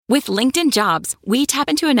With LinkedIn Jobs, we tap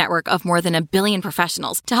into a network of more than 1 billion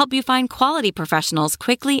professionals to help you find quality professionals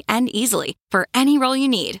quickly and easily for any role you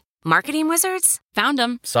need. Marketing wizards? Found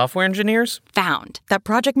them. Software engineers? Found. That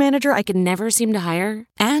project manager I could never seem to hire?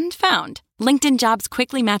 And found. LinkedIn Jobs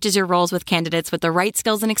quickly matches your roles with candidates with the right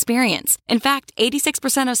skills and experience. In fact,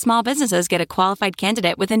 86% of small businesses get a qualified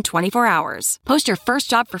candidate within 24 hours. Post your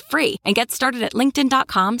first job for free and get started at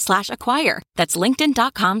linkedin.com/acquire. That's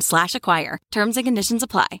linkedin.com/acquire. Terms and conditions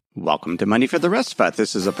apply. Welcome to Money for the Rest of Us.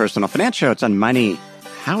 This is a personal finance show. It's on money,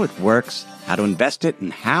 how it works, how to invest it,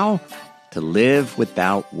 and how to live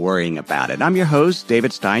without worrying about it. I'm your host,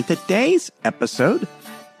 David Stein. Today's episode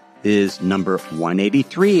is number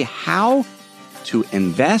 183, How to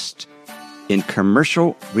Invest in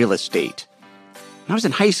Commercial Real Estate. When I was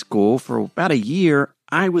in high school for about a year,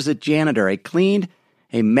 I was a janitor. I cleaned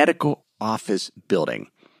a medical office building.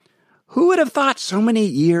 Who would have thought so many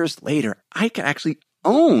years later I could actually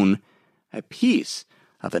own a piece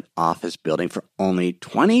of an office building for only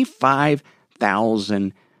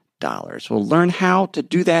 $25,000? We'll learn how to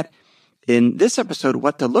do that in this episode,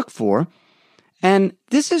 what to look for. And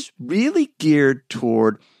this is really geared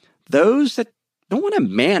toward those that don't want to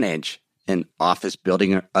manage an office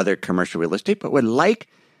building or other commercial real estate, but would like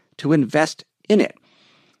to invest in it.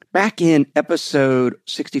 Back in episode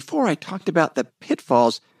 64, I talked about the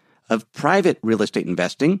pitfalls of private real estate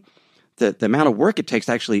investing, the amount of work it takes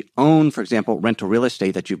to actually own, for example, rental real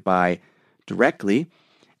estate that you buy directly.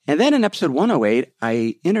 And then in episode 108,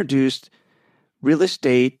 I introduced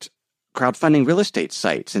crowdfunding real estate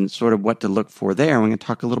sites and sort of what to look for there. We're going to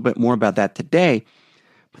talk a little bit more about that today.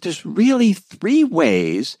 But there's really 3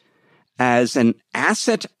 ways as an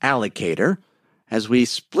asset allocator, as we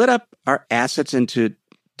split up our assets into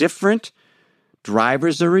different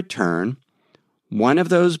drivers of return. One of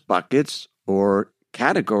those buckets or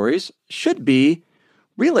categories should be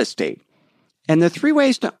real estate. And the 3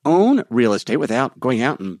 ways to own real estate without going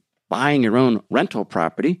out and buying your own rental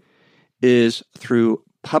property is through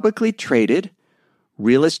publicly traded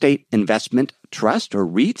real estate investment trust or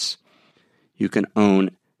REITs. You can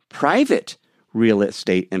own private real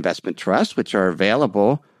estate investment trusts, which are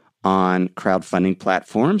available on crowdfunding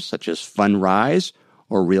platforms such as Fundrise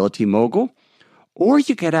or Realty Mogul. Or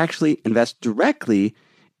you could actually invest directly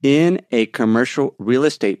in a commercial real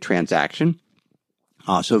estate transaction,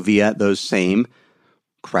 also via those same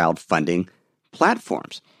crowdfunding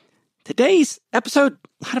platforms. Today's episode,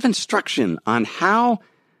 a lot of instruction on how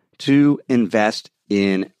to invest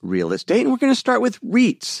in real estate. And we're going to start with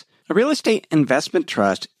REITs. A real estate investment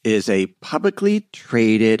trust is a publicly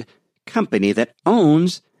traded company that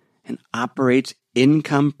owns and operates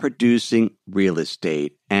income-producing real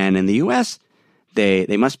estate. And in the U.S.,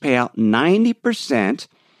 they must pay out 90%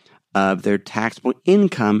 of their taxable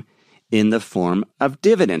income in the form of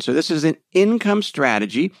dividends. So this is an income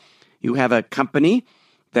strategy. You have a company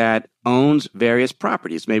that owns various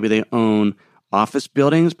properties. Maybe they own office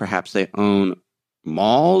buildings, perhaps they own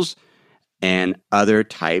malls and other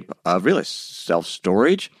type of real estate,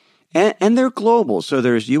 self-storage, and they're global. So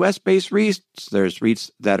there's U.S.-based REITs, there's REITs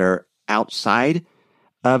that are outside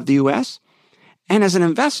of the U.S. And as an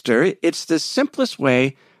investor, it's the simplest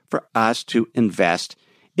way for us to invest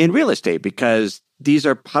in real estate because these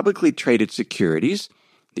are publicly traded securities,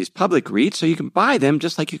 these public REITs, so you can buy them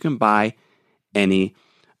just like you can buy any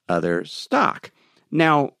other stock.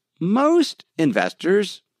 Now, most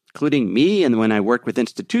investors, including me and when I worked with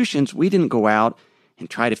institutions, we didn't go out and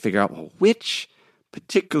try to figure out, which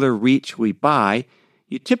particular REIT should we buy.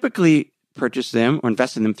 You typically purchase them or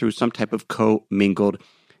invest in them through some type of co-mingled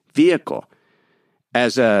vehicle.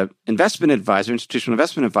 As an investment advisor, institutional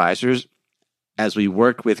investment advisors, as we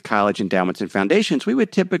worked with college endowments and foundations, we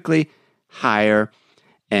would typically hire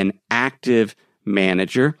an active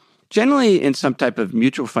manager, generally in some type of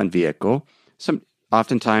mutual fund vehicle.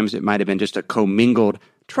 Oftentimes, it might have been just a commingled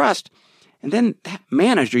trust. And then that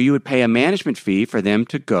manager, you would pay a management fee for them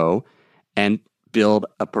to go and build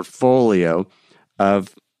a portfolio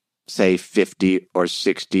of, say, 50 or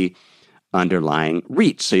 60 underlying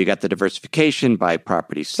REITs. So you got the diversification by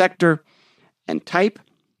property sector and type.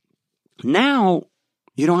 Now,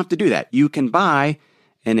 you don't have to do that. You can buy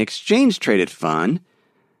an exchange-traded fund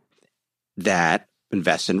that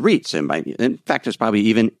invests in REITs. And in fact, there's probably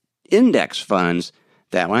even index funds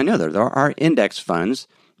that, well, I know there are index funds,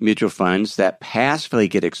 mutual funds that passively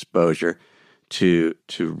get exposure to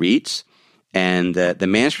REITs, and the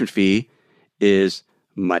management fee is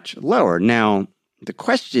much lower. Now, the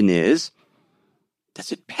question is,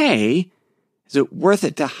 does it pay? Is it worth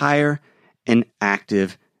it to hire an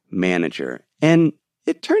active manager? And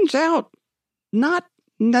it turns out not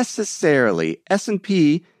necessarily.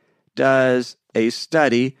 S&P does a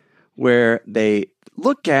study where they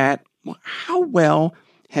look at how well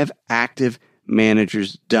have active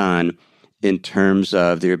managers done in terms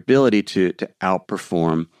of their ability to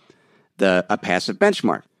outperform a passive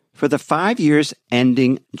benchmark. For the 5 years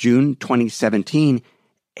ending June 2017,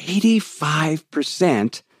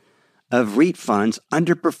 85% of REIT funds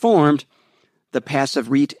underperformed the passive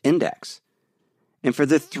REIT index. And for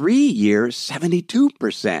the 3 years,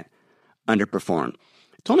 72% underperformed.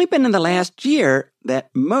 It's only been in the last year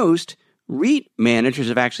that most REIT managers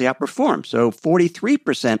have actually outperformed. So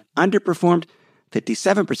 43% underperformed,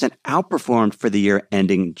 57% outperformed for the year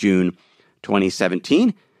ending June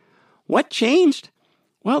 2017. What changed?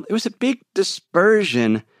 Well, there was a big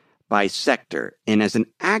dispersion by sector. And as an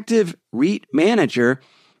active REIT manager,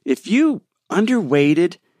 if you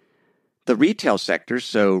underweighted the retail sector,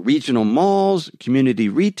 so regional malls, community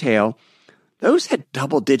retail, those had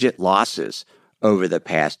double-digit losses over the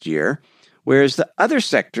past year, whereas the other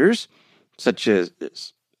sectors, such as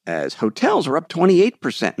hotels, are up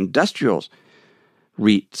 28%. Industrials,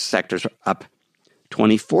 REIT sectors are up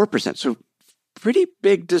 24%. So pretty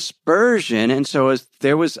big dispersion. And so as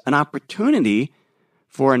there was an opportunity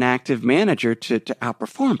for an active manager to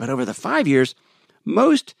outperform. But over the 5 years,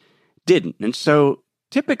 most didn't. And so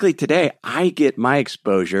typically today, I get my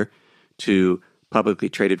exposure to publicly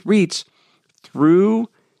traded REITs through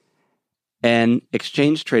an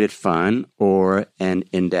exchange-traded fund or an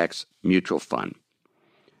index mutual fund.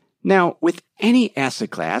 Now, with any asset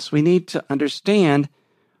class, we need to understand,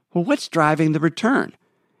 well, what's driving the return?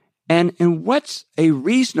 And what's a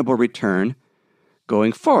reasonable return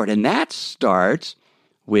going forward? And that starts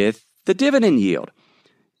with the dividend yield.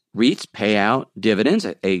 REITs pay out dividends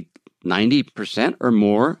at 90% or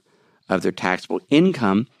more of their taxable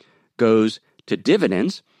income goes to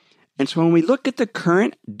dividends. And so when we look at the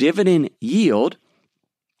current dividend yield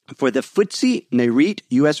for the FTSE Nareit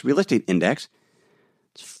U.S. Real Estate Index,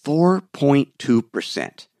 it's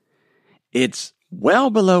 4.2%. It's well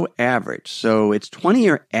below average. So its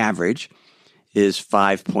 20-year average is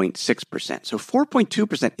 5.6%. So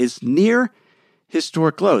 4.2% is near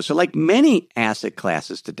historic lows. So like many asset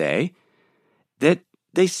classes today, that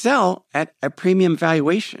they sell at a premium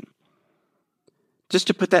valuation. Just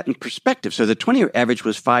to put that in perspective, so the 20-year average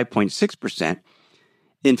was 5.6%.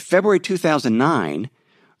 In February 2009,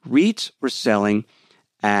 REITs were selling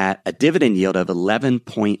at a dividend yield of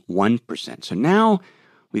 11.1%. So now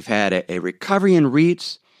we've had a recovery in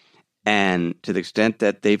REITs, and to the extent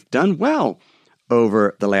that they've done well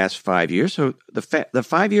over the last 5 years. So the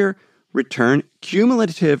 5-year return,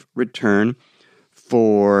 cumulative return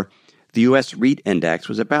for the U.S. REIT index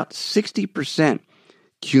was about 60%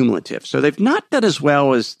 cumulative. So they've not done as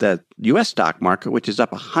well as the U.S. stock market, which is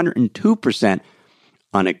up 102%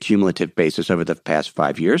 on a cumulative basis over the past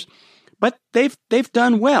 5 years. But they've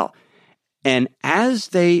done well. And as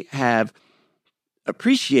they have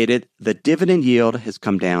appreciated, the dividend yield has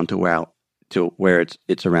come down to where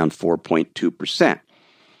it's around 4.2%.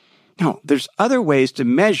 Now, there's other ways to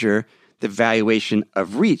measure the valuation of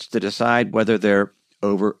REITs to decide whether they're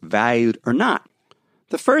overvalued or not.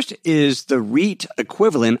 The first is the REIT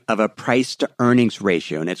equivalent of a price-to-earnings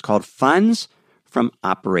ratio, and it's called funds from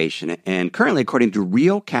operation. And currently, according to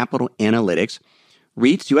Real Capital Analytics,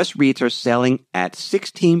 U.S. REITs are selling at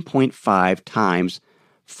 16.5 times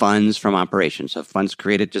funds from operation. So funds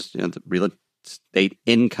created just the real estate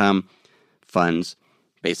income funds,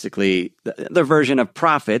 basically the version of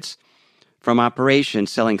profits from operation,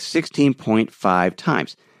 selling 16.5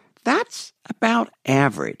 times. That's about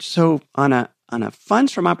average. So on a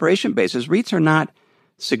funds from operation basis, REITs are not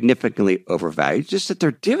significantly overvalued, just that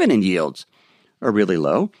their dividend yields are really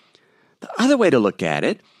low. The other way to look at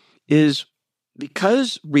it is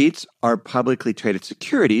because REITs are publicly traded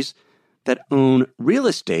securities that own real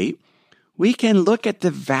estate, we can look at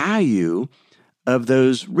the value of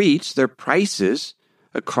those REITs, their prices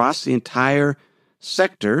across the entire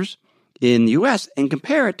sectors in the U.S. and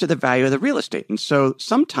compare it to the value of the real estate. And so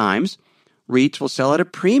sometimes REITs will sell at a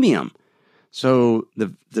premium. So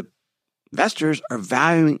the investors are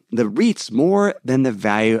valuing the REITs more than the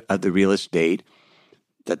value of the real estate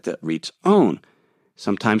that the REITs own.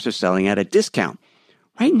 Sometimes they're selling at a discount.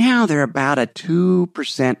 Right now, they're about a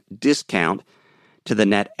 2% discount to the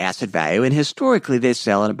net asset value, and historically, they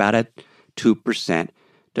sell at about a 2%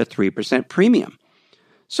 to 3% premium.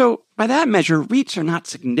 So by that measure, REITs are not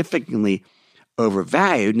significantly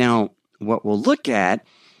overvalued. Now, what we'll look at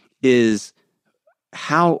is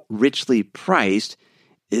how richly priced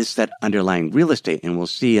is that underlying real estate, and we'll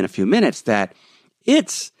see in a few minutes that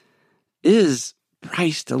it is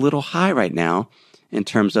priced a little high right now in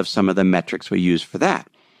terms of some of the metrics we use for that.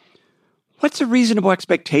 what's a reasonable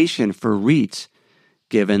expectation for REITs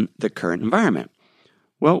given the current environment?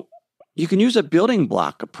 Well, you can use a building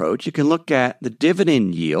block approach. You can look at the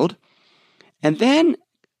dividend yield and then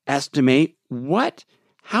estimate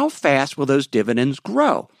how fast will those dividends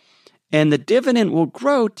grow. And the dividend will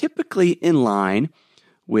grow typically in line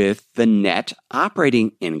with the net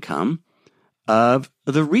operating income of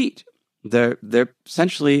the REIT. They're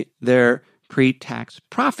essentially their pre-tax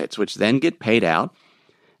profits, which then get paid out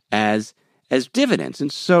as dividends.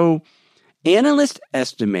 And so analyst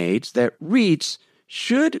estimates that REITs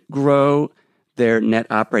should grow their net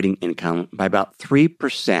operating income by about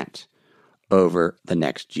 3% over the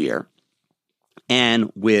next year.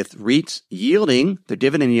 And with REITs yielding their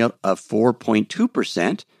dividend yield of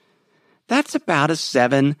 4.2%, that's about a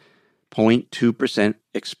 7.2%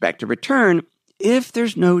 expected return if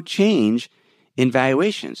there's no change in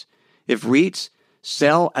valuations. If REITs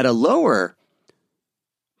sell at a lower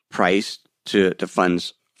price to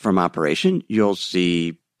funds from operation, you'll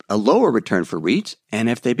see a lower return for REITs. And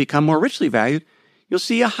if they become more richly valued, you'll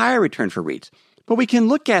see a higher return for REITs. But we can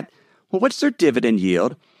look at, well, what's their dividend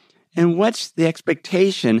yield and what's the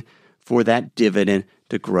expectation for that dividend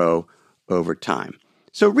to grow over time?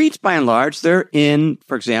 So REITs, by and large, they're in,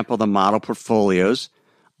 for example, the model portfolios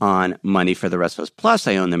on Money for the Rest of Us Plus.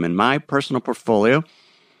 I own them in my personal portfolio.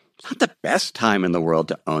 It's not the best time in the world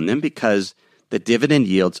to own them because the dividend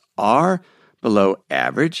yields are below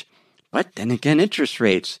average. But then again, interest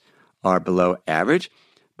rates are below average.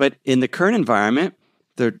 But in the current environment,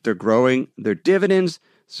 they're growing their dividends.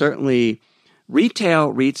 Certainly,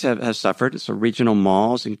 retail REITs have suffered, so regional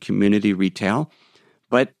malls and community retail.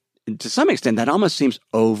 But to some extent, that almost seems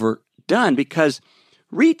overdone because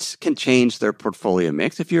REITs can change their portfolio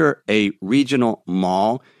mix. If you're a regional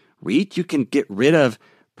mall REIT, you can get rid of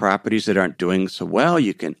properties that aren't doing so well.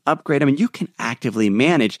 You can upgrade them, and you can actively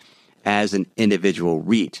manage as an individual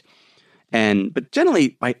REIT. But generally,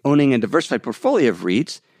 by owning a diversified portfolio of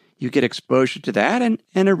REITs, you get exposure to that,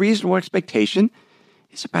 and a reasonable expectation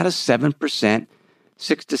is about a 6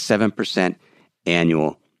 to 7%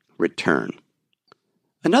 annual return.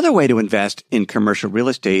 Another way to invest in commercial real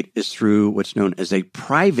estate is through what's known as a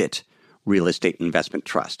private real estate investment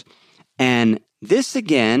trust. And this,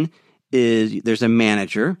 again, there's a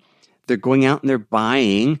manager. They're going out and they're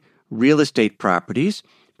buying real estate properties.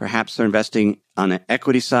 Perhaps they're investing on the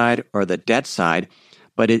equity side or the debt side,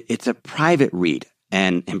 but it's a private REIT.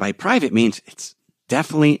 And by private means it's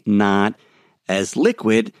definitely not as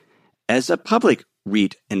liquid as a public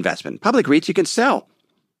REIT investment. Public REITs you can sell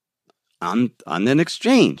on an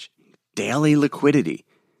exchange, daily liquidity.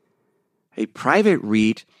 A private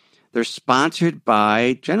REIT, they're sponsored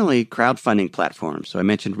by generally crowdfunding platforms. So I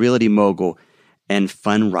mentioned Realty Mogul and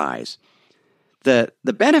Fundrise. The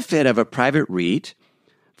benefit of a private REIT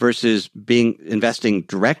versus investing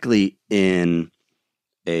directly in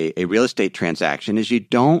a real estate transaction is you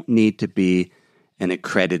don't need to be an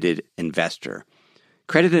accredited investor.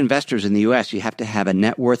 Accredited investors in the U.S., you have to have a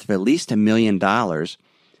net worth of at least $1 million,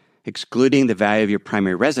 excluding the value of your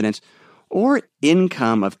primary residence, or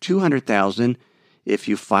income of $200,000 if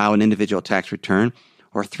you file an individual tax return,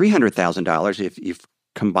 or $300,000 if you've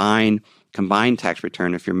combined tax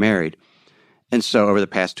return if you're married. And so over the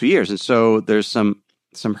past 2 years. And so there's some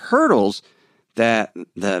hurdles that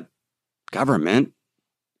the government,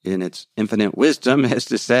 in its infinite wisdom, has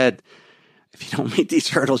just said, if you don't meet these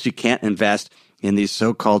hurdles, you can't invest in these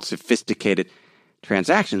so-called sophisticated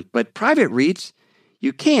transactions. But private REITs,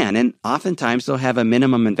 you can, and oftentimes they'll have a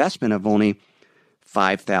minimum investment of only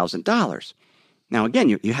 $5,000. Now, again,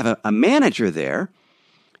 you have a manager there,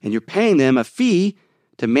 and you're paying them a fee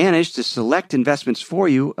to manage to select investments for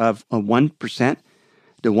you of a 1%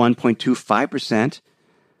 to 1.25%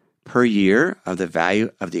 per year of the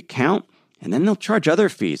value of the account. And then they'll charge other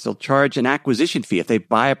fees. They'll charge an acquisition fee. If they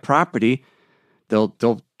buy a property, they'll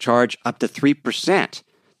charge up to 3%,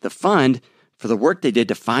 the fund, for the work they did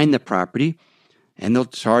to find the property. And they'll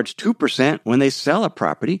charge 2% when they sell a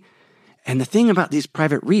property. And the thing about these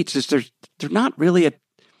private REITs is they're not really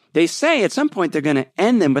they say at some point they're going to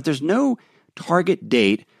end them, but there's no target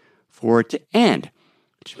date for it to end,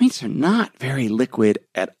 which means they're not very liquid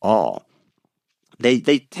at all. They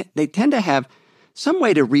tend to have some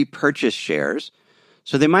way to repurchase shares.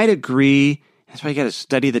 So they might agree, that's why you got to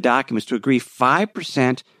study the documents, to agree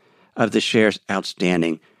 5% of the shares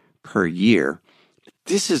outstanding per year.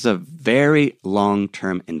 This is a very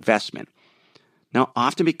long-term investment. Now,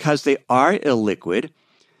 often because they are illiquid,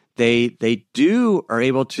 they are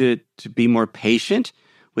able to be more patient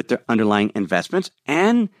with their underlying investments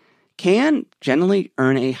and can generally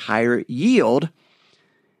earn a higher yield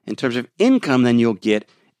in terms of income than you'll get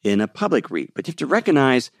in a public REIT. But you have to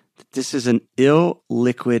recognize that this is an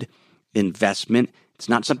illiquid investment. It's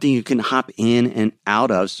not something you can hop in and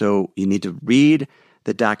out of, so you need to read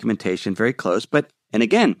the documentation very close. And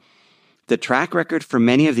again, the track record for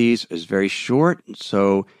many of these is very short,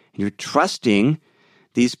 so you're trusting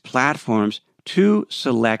these platforms to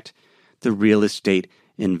select the real estate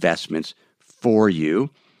investments for you.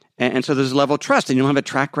 And so there's a level of trust, and you'll have a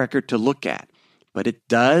track record to look at. But it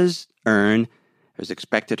is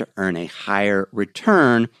expected to earn a higher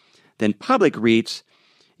return than public REITs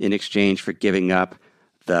in exchange for giving up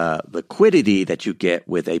the liquidity that you get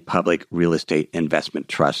with a public real estate investment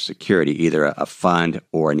trust security, either a fund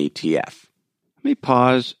or an ETF. Let me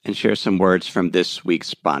pause and share some words from this week's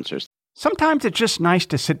sponsors. Sometimes it's just nice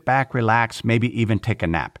to sit back, relax, maybe even take a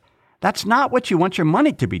nap. That's not what you want your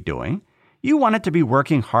money to be doing. You want it to be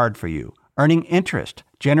working hard for you, earning interest,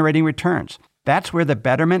 generating returns. That's where the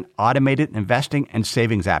Betterment Automated Investing and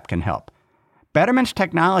Savings app can help. Betterment's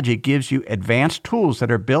technology gives you advanced tools that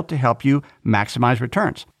are built to help you maximize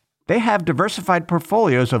returns. They have diversified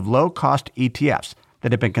portfolios of low-cost ETFs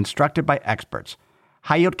that have been constructed by experts,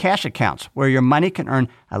 high-yield cash accounts where your money can earn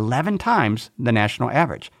 11 times the national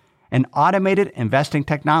average, and automated investing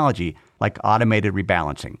technology like automated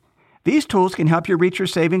rebalancing. These tools can help you reach your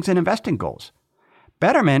savings and investing goals.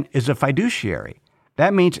 Betterment is a fiduciary.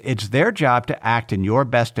 That means it's their job to act in your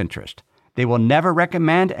best interest. They will never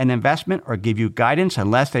recommend an investment or give you guidance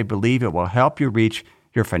unless they believe it will help you reach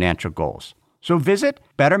your financial goals. So visit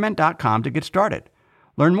Betterment.com to get started.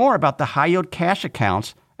 Learn more about the high-yield cash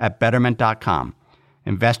accounts at Betterment.com.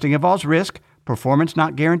 Investing involves risk, performance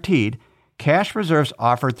not guaranteed, cash reserves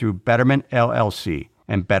offered through Betterment LLC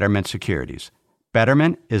and Betterment Securities.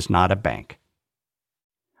 Betterment is not a bank.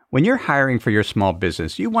 When you're hiring for your small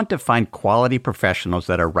business, you want to find quality professionals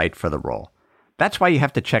that are right for the role. That's why you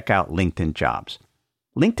have to check out LinkedIn Jobs.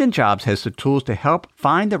 LinkedIn Jobs has the tools to help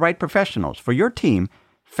find the right professionals for your team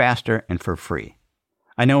faster and for free.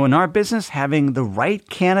 I know in our business, having the right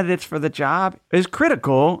candidates for the job is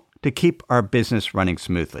critical to keep our business running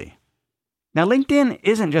smoothly. Now, LinkedIn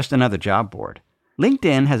isn't just another job board.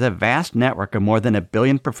 LinkedIn has a vast network of more than 1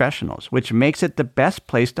 billion professionals, which makes it the best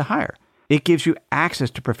place to hire. It gives you access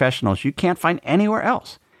to professionals you can't find anywhere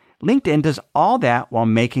else. LinkedIn does all that while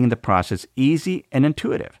making the process easy and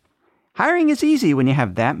intuitive. Hiring is easy when you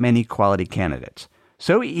have that many quality candidates.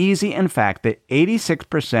 So easy, in fact, that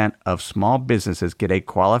 86% of small businesses get a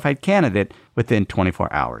qualified candidate within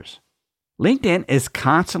 24 hours. LinkedIn is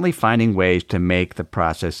constantly finding ways to make the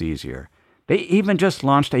process easier. They even just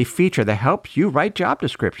launched a feature that helps you write job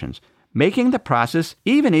descriptions, making the process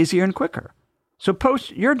even easier and quicker. So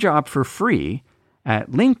post your job for free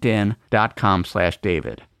at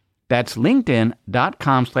linkedin.com/David. That's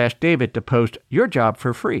linkedin.com/David to post your job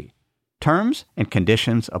for free. Terms and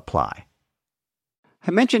conditions apply.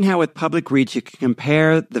 I mentioned how with public REITs, you can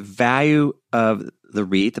compare the value of the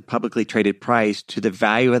REIT, the publicly traded price, to the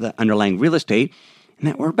value of the underlying real estate, and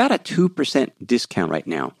that we're about a 2% discount right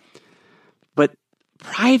now. But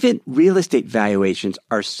private real estate valuations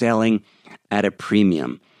are selling at a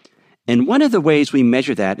premium. And one of the ways we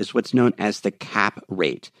measure that is what's known as the cap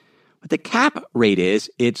rate. What the cap rate is,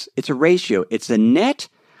 it's a ratio. It's the net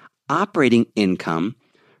operating income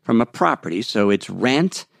from a property, so it's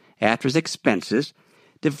rent after its expenses,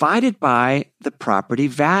 divided by the property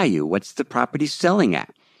value. What's the property selling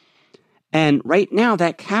at? And right now,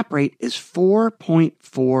 that cap rate is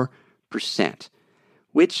 4.4%,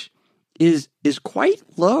 which is quite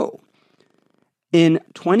low. In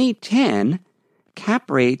 2010, cap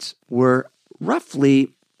rates were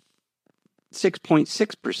roughly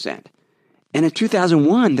 6.6%. And in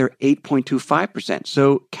 2001, they're 8.25%.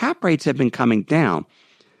 So cap rates have been coming down.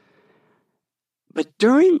 But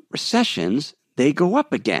during recessions, they go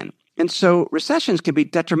up again. And so recessions can be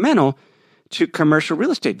detrimental to commercial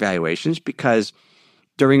real estate valuations because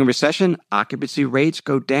during a recession, occupancy rates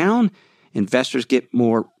go down, investors get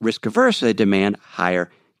more risk averse, so they demand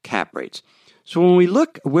higher cap rates. So when we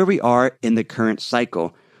look where we are in the current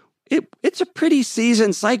cycle, it's a pretty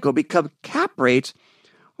seasoned cycle because cap rates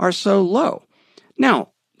are so low.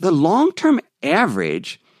 Now, the long-term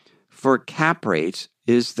average for cap rates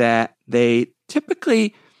is that they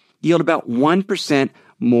typically yield about 1%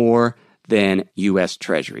 more than U.S.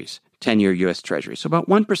 Treasuries, 10-year U.S. Treasuries, so about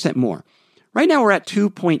 1% more. Right now, we're at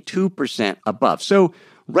 2.2% above. So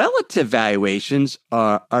relative valuations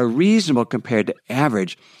are reasonable compared to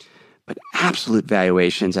average, but absolute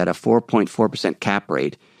valuations at a 4.4% cap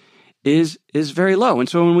rate is very low. And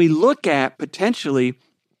so when we look at potentially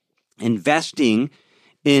investing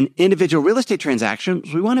in individual real estate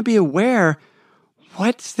transactions, we want to be aware,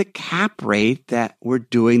 what's the cap rate that we're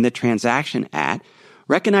doing the transaction at,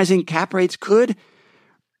 recognizing cap rates could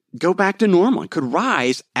go back to normal. It could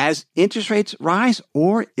rise as interest rates rise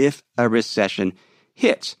or if a recession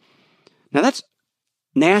hits. Now, that's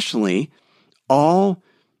nationally all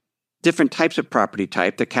different types of property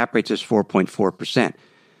type. The cap rate is 4.4%.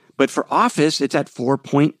 But for office, it's at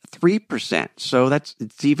 4.3%. So it's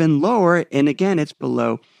even lower. And again, it's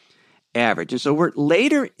below average. And so we're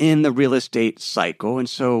later in the real estate cycle. And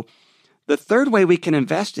so the third way we can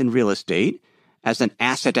invest in real estate as an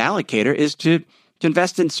asset allocator is to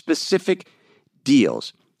invest in specific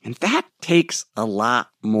deals. And that takes a lot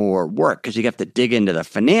more work because you have to dig into the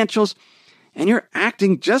financials and you're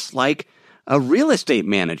acting just like a real estate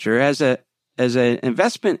manager. As an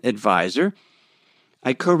investment advisor,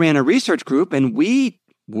 I co-ran a research group and we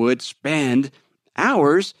would spend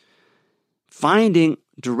hours finding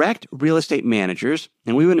direct real estate managers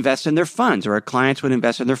and we would invest in their funds, or our clients would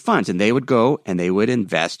invest in their funds, and they would go and they would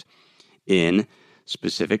invest in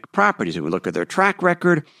specific properties. And we look at their track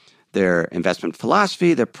record, their investment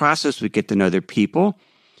philosophy, their process. We get to know their people.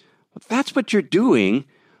 That's what you're doing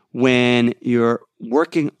when you're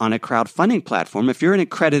working on a crowdfunding platform. If you're an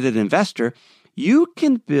accredited investor, you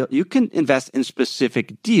can invest in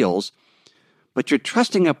specific deals, but you're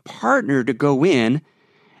trusting a partner to go in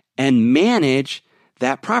and manage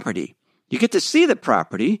that property. You get to see the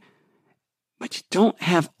property, but you don't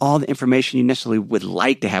have all the information you necessarily would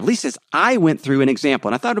like to have. At least as I went through an example,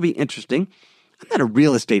 and I thought it would be interesting. I'm not a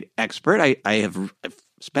real estate expert. I've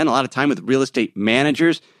spent a lot of time with real estate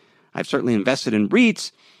managers. I've certainly invested in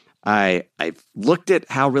REITs. I've looked at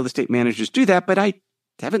how real estate managers do that, but I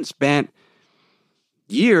haven't spent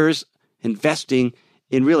years investing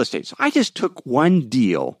in real estate. So I just took one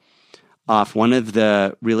deal off one of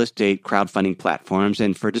the real estate crowdfunding platforms.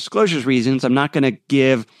 And for disclosures reasons, I'm not going to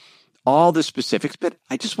give all the specifics, but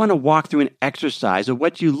I just want to walk through an exercise of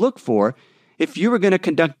what you look for if you were going to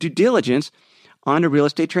conduct due diligence on a real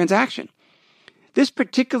estate transaction. This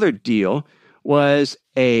particular deal was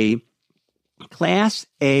a Class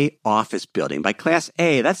A office building. By Class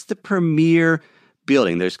A, that's the premier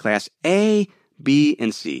building. There's Class A, B,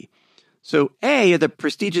 and C. So A are the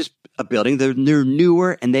prestigious building. They're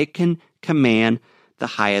newer and they can command the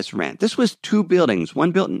highest rent. This was two buildings,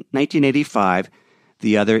 one built in 1985,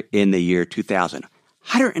 the other in the year 2000.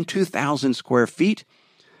 102,000 square feet,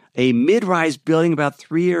 a mid-rise building about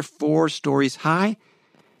 3 or 4 stories high,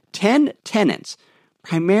 10 tenants,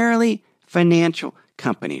 primarily financial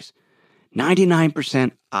companies,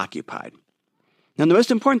 99% occupied. Now, the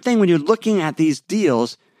most important thing when you're looking at these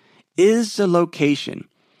deals is the location,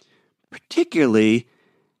 particularly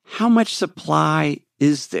how much supply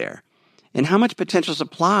is there and how much potential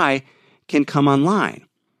supply can come online.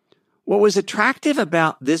 What was attractive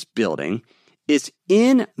about this building is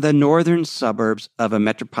in the northern suburbs of a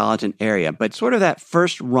metropolitan area, but sort of that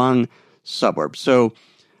first rung suburb. So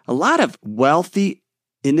a lot of wealthy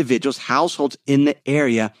individuals, households in the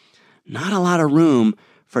area, not a lot of room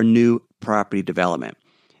for new property development.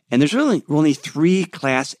 And there's really only 3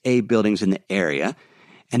 Class A buildings in the area.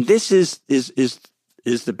 And this is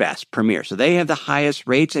the best, premier. So they have the highest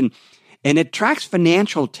rates and it attracts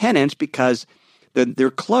financial tenants because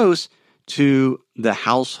they're close to the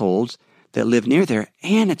households that live near there.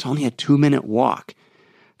 And it's only a 2-minute walk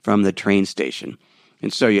from the train station.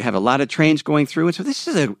 And so you have a lot of trains going through. And so this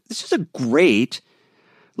is a great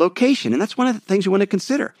location. And that's one of the things you want to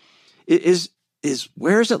consider is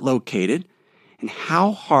where is it located and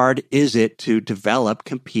how hard is it to develop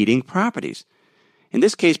competing properties? In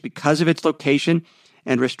this case, because of its location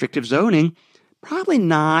and restrictive zoning, probably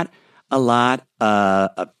not a lot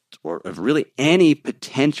of really any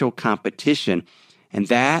potential competition. And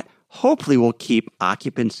that hopefully will keep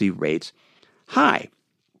occupancy rates high.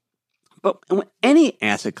 But in any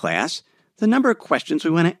asset class, the number of questions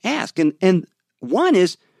we want to ask. And one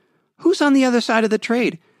is, who's on the other side of the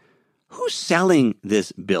trade? Who's selling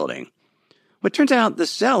this building? Well, it turns out the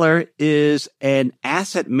seller is an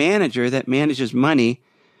asset manager that manages money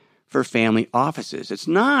for family offices. It's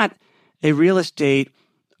not a real estate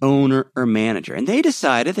owner or manager. And they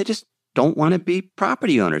decided they just don't want to be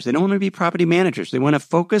property owners. They don't want to be property managers. They want to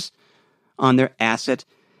focus on their asset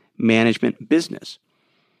management business.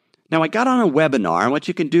 Now, I got on a webinar, and what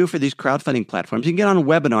you can do for these crowdfunding platforms, you can get on a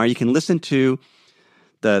webinar, you can listen to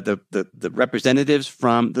the representatives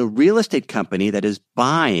from the real estate company that is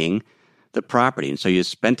buying the property. And so you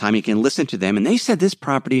spend time, you can listen to them. And they said this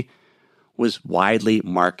property was widely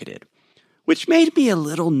marketed, which made me a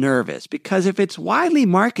little nervous because if it's widely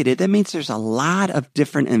marketed, that means there's a lot of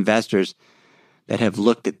different investors that have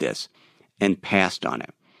looked at this and passed on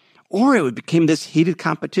it. or it became this heated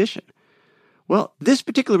competition. Well, this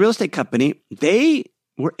particular real estate company, they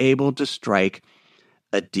were able to strike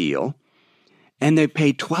a deal, and they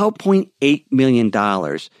paid $12.8 million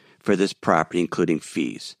for this property, including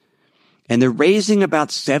fees. And they're raising about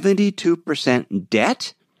 72%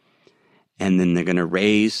 debt, and then they're going to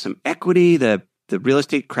raise some equity. The real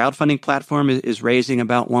estate crowdfunding platform is raising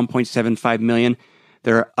about $1.75 million.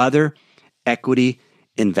 There are other equity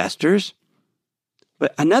investors.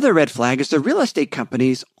 But another red flag is the real estate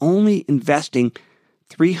companies only investing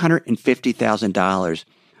 $350,000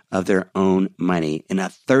 of their own money in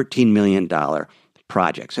a $13 million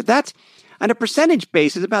project. So that's, on a percentage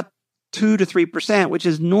basis, about 2 to 3%, which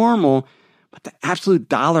is normal, but the absolute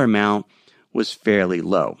dollar amount was fairly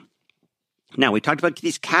low. Now, we talked about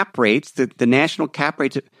these cap rates. The national cap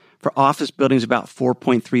rates for office buildings is about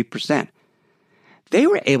 4.3%. They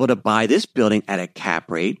were able to buy this building at a cap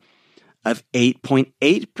rate of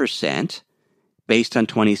 8.8% based on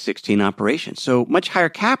 2016 operations. So much higher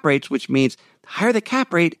cap rates, which means the higher the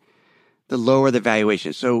cap rate, the lower the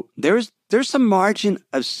valuation. So there's some margin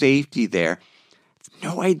of safety there.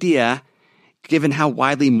 No idea, given how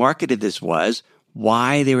widely marketed this was,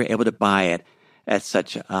 why they were able to buy it at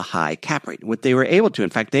such a high cap rate. What they were able to, in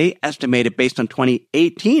fact, they estimated based on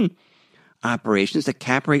 2018 operations, the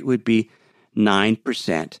cap rate would be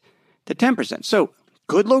 9% to 10%. So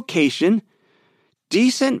good location,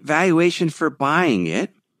 decent valuation for buying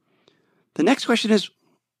it. The next question is,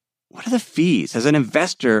 what are the fees? As an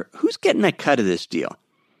investor, who's getting a cut of this deal?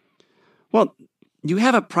 Well, you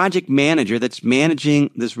have a project manager that's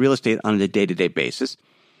managing this real estate on a day-to-day basis.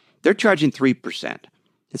 They're charging 3%.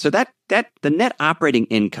 And so that the net operating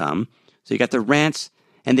income, so you got the rents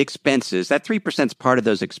and the expenses, that 3% is part of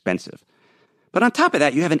those expenses. But on top of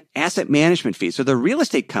that, you have an asset management fee. So the real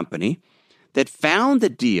estate company that found the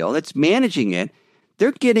deal, that's managing it,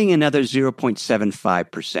 they're getting another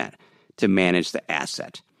 0.75% to manage the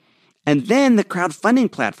asset. And then the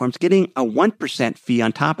crowdfunding platform's getting a 1% fee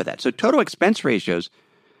on top of that. So total expense ratios,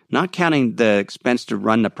 not counting the expense to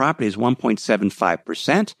run the property, is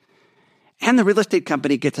 1.75%. And the real estate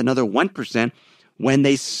company gets another 1% when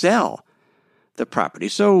they sell the property.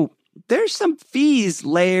 So there's some fees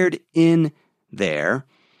layered in there,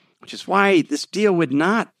 which is why this deal would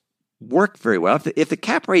not work very well. If the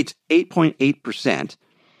cap rate's 8.8%,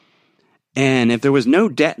 and if there was no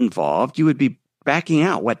debt involved, you would be backing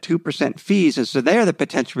out, 2% fees? And so there, the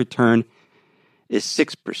potential return is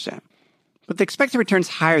 6%. But the expected return is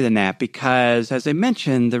higher than that because, as I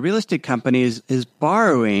mentioned, the real estate company is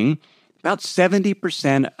borrowing about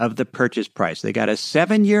 70% of the purchase price. They got a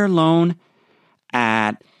 7-year loan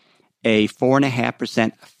at a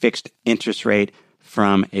 4.5% fixed interest rate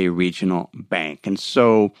from a regional bank. And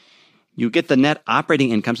so you get the net operating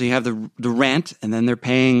income. So you have the rent, and then they're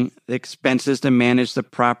paying the expenses to manage the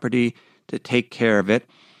property, to take care of it.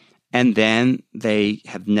 And then they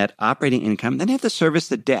have net operating income. Then they have to service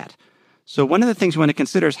the debt. So one of the things we want to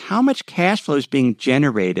consider is how much cash flow is being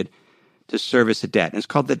generated to service the debt. And it's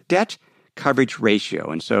called the debt coverage ratio.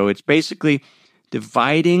 And so it's basically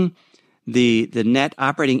dividing the net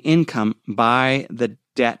operating income by the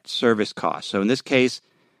debt service cost. So in this case,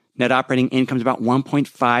 net operating income is about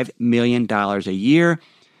 $1.5 million a year,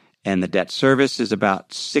 and the debt service is about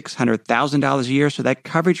 $600,000 a year. So that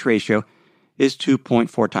coverage ratio is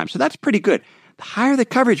 2.4 times. So that's pretty good. The higher the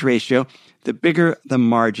coverage ratio, the bigger the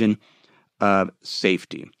margin of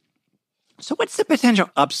safety. So what's the potential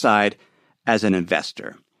upside as an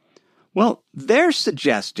investor? Well, they're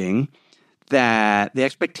suggesting that the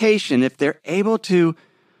expectation, if they're able to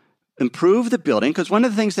improve the building, because one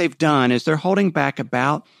of the things they've done is they're holding back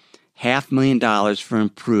about $500,000 for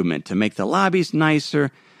improvement to make the lobbies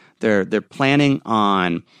nicer. They're planning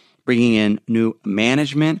on bringing in new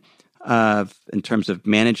management in terms of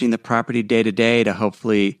managing the property day to day to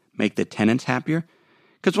hopefully make the tenants happier.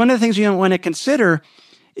 Because one of the things you want to consider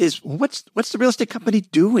is what's the real estate company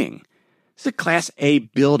doing? It's a Class A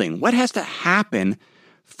building. What has to happen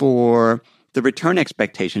for the return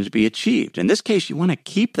expectations to be achieved? In this case, you want to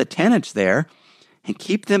keep the tenants there and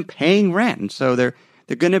keep them paying rent. And so they're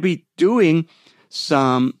going to be doing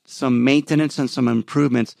some maintenance and some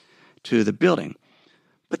improvements to the building.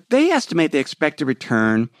 But they estimate the expected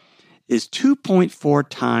return is 2.4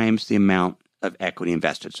 times the amount of equity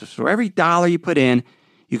invested. So for every dollar you put in,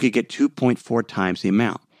 you could get 2.4 times the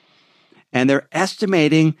amount. And they're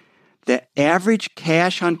estimating the average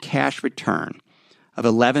cash-on-cash return of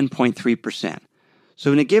 11.3%.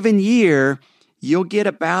 So in a given year, you'll get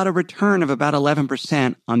about a return of about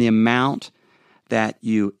 11% on the amount that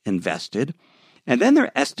you invested. And then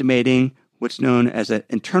they're estimating what's known as an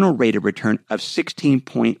internal rate of return of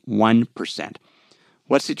 16.1%.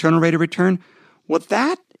 What's the internal rate of return? Well,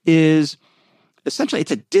 that is essentially,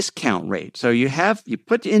 it's a discount rate. So you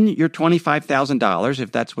put in your $25,000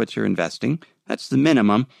 if that's what you're investing. That's the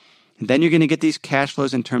minimum. And then you're going to get these cash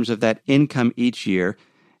flows in terms of that income each year.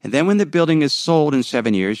 And then when the building is sold in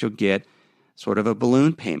 7 years, you'll get sort of a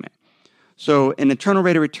balloon payment. So an internal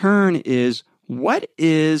rate of return is what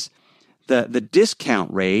is the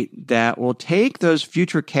discount rate that will take those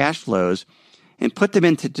future cash flows and put them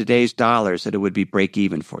into today's dollars that it would be break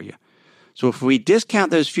even for you. So if we discount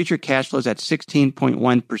those future cash flows at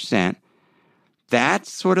 16.1%, that's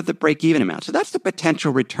sort of the break-even amount. So that's the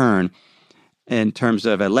potential return in terms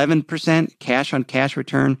of 11% cash-on-cash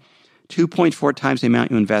return, 2.4 times the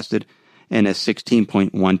amount you invested, and a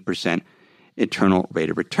 16.1% internal rate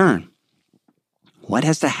of return. What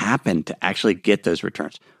has to happen to actually get those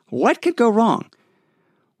returns? What could go wrong?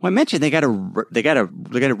 Well, I mentioned they got to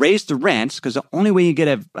raise the rents, because the only way you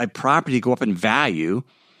get a property to go up in value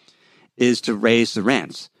is to raise the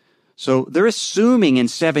rents. So they're assuming in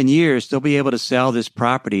 7 years they'll be able to sell this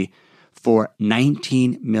property for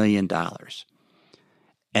 $19 million.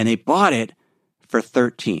 And they bought it for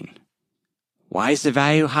 $13. Why is the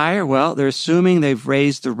value higher? Well, they're assuming they've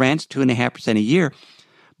raised the rents 2.5% a year,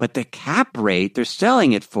 but the cap rate they're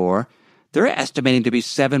selling it for, they're estimating to be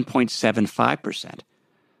 7.75%.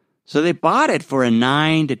 So they bought it for a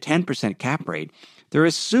 9 to 10% cap rate. They're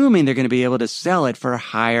assuming they're going to be able to sell it for a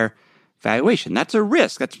higher valuation. That's a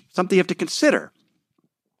risk. That's something you have to consider.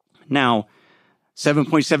 Now,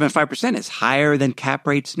 7.75% is higher than cap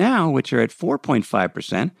rates now, which are at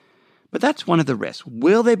 4.5%, but that's one of the risks.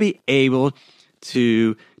 Will they be able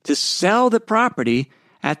to sell the property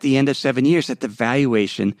at the end of 7 years at the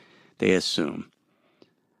valuation they assume?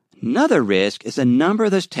 Another risk is a number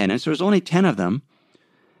of those tenants, there's only 10 of them,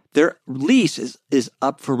 their lease is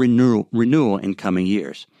up for renewal in coming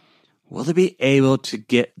years. Will they be able to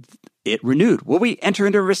get it renewed? Will we enter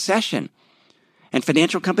into a recession? And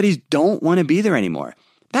financial companies don't want to be there anymore.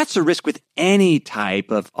 That's a risk with any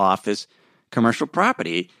type of office commercial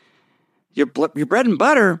property. Your bread and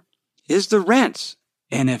butter is the rents.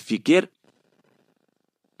 And if you get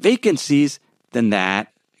vacancies, then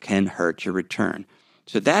that can hurt your return.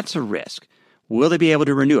 So that's a risk. Will they be able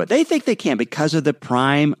to renew it? They think they can because of the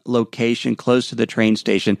prime location close to the train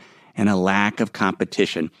station and a lack of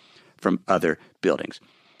competition from other buildings.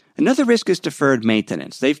 Another risk is deferred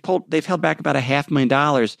maintenance. They've held back about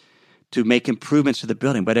 $500,000 to make improvements to the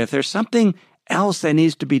building. But if there's something else that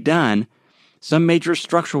needs to be done, some major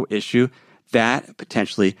structural issue, that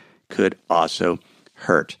potentially could also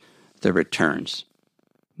hurt the returns.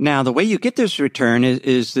 Now, the way you get this return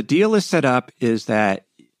is the deal is set up is that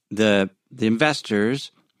the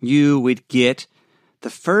investors, you would get the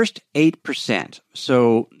first 8%.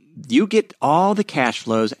 So you get all the cash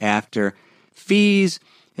flows after fees,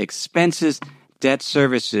 expenses, debt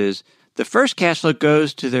services. The first cash flow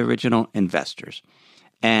goes to the original investors.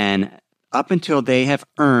 And up until they have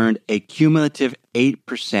earned a cumulative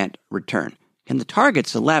 8% return. And the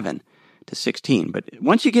target's 11 to 16. But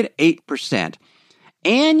once you get 8%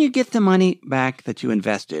 and you get the money back that you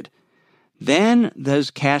invested, then those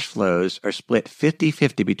cash flows are split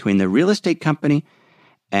 50-50 between the real estate company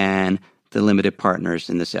and the limited partners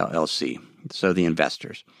in this LLC, so the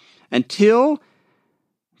investors, until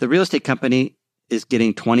the real estate company is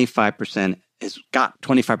getting 25%, has got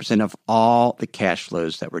 25% of all the cash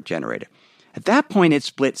flows that were generated. At that point, it's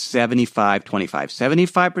split 75-25,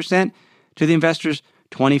 75% to the investors,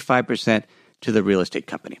 25% to the real estate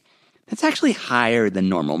company. That's actually higher than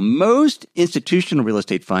normal. Most institutional real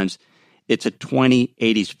estate funds, it's a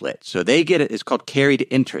 20-80 split. So they get it, it's called carried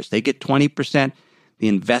interest. They get 20%, the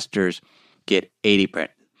investors get 80%.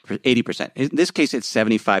 In this case, it's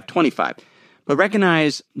 75-25. But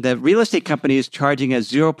recognize the real estate company is charging a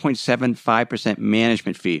 0.75%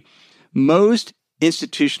 management fee. Most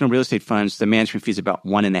institutional real estate funds, the management fee is about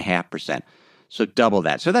 1.5%. So double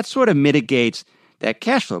that. So that sort of mitigates that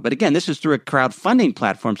cash flow. But again, this is through a crowdfunding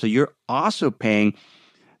platform. So you're also paying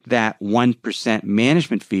that 1%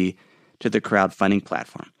 management fee to the crowdfunding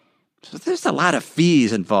platform. So there's a lot of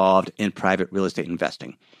fees involved in private real estate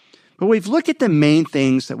investing. But we've looked at the main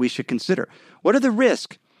things that we should consider. What are the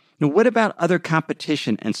risks? What about other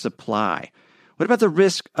competition and supply? What about the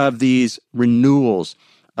risk of these renewals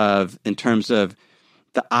in terms of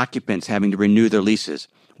the occupants having to renew their leases?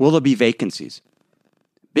 Will there be vacancies?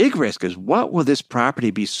 Big risk is, what will this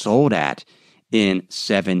property be sold at in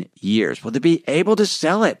 7 years? Will they be able to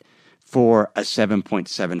sell it for a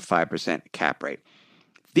 7.75% cap rate?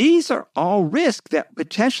 These are all risks that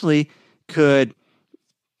potentially could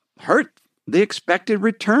hurt the expected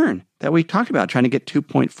return that we talked about, trying to get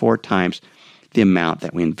 2.4 times the amount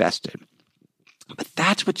that we invested. But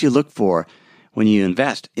that's what you look for when you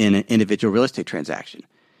invest in an individual real estate transaction.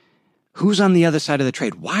 Who's on the other side of the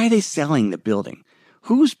trade? Why are they selling the building?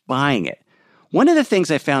 Who's buying it? One of the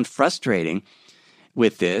things I found frustrating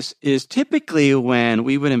with this is typically when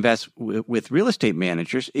we would invest with real estate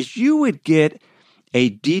managers is you would get a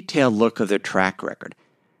detailed look of their track record,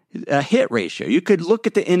 a hit ratio. You could look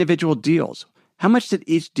at the individual deals. How much did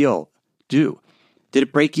each deal do? Did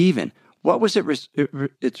it break even? What was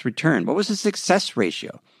its return? What was the success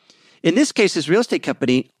ratio? In this case, this real estate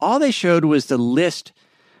company, all they showed was the list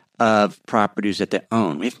of properties that they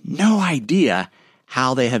own. We have no idea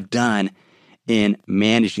how they have done in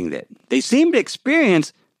managing that. They seem to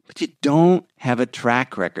experience, but you don't have a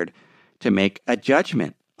track record to make a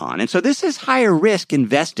judgment on. And so this is higher risk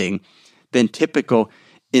investing than typical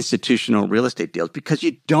institutional real estate deals because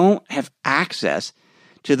you don't have access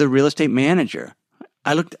to the real estate manager.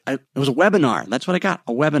 It was a webinar. That's what I got,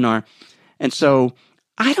 a webinar. And so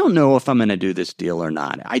I don't know if I'm going to do this deal or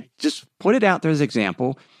not. I just put it out there as an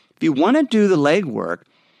example. If you want to do the legwork,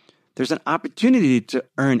 there's an opportunity to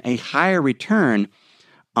earn a higher return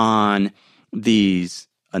on these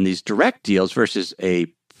direct deals versus a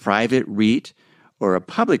private REIT or a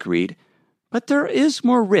public REIT. But there is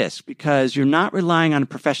more risk because you're not relying on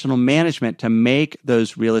professional management to make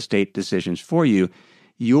those real estate decisions for you.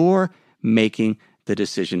 You're making the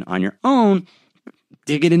decision on your own,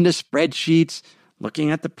 digging into spreadsheets,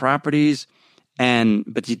 looking at the properties,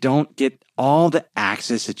 but you don't get all the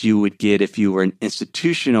access that you would get if you were an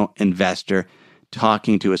institutional investor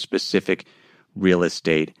talking to a specific real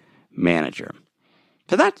estate manager.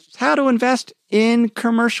 So that's how to invest in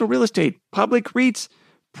commercial real estate, public REITs,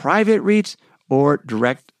 private REITs, or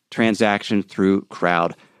direct transaction through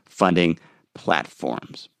crowdfunding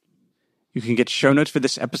platforms. You can get show notes for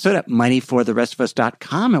this episode at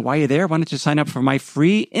moneyfortherestofus.com. And while you're there, why don't you sign up for my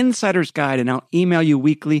free Insider's Guide, and I'll email you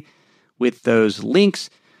weekly with those links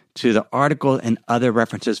to the article and other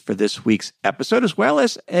references for this week's episode, as well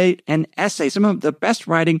as an essay, some of the best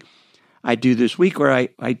writing I do this week, where I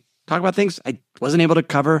talk about things I wasn't able to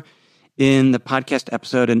cover in the podcast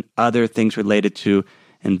episode and other things related to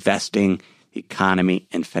investing, economy,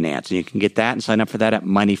 and finance. And you can get that and sign up for that at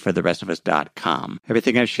moneyfortherestofus.com.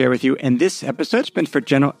 Everything I've shared with you in this episode has been for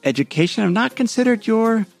general education. I've not considered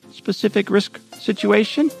your specific risk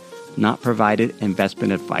situation, not provided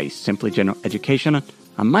investment advice, simply general education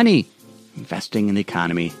on money, investing, in the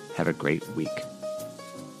economy. Have a great week.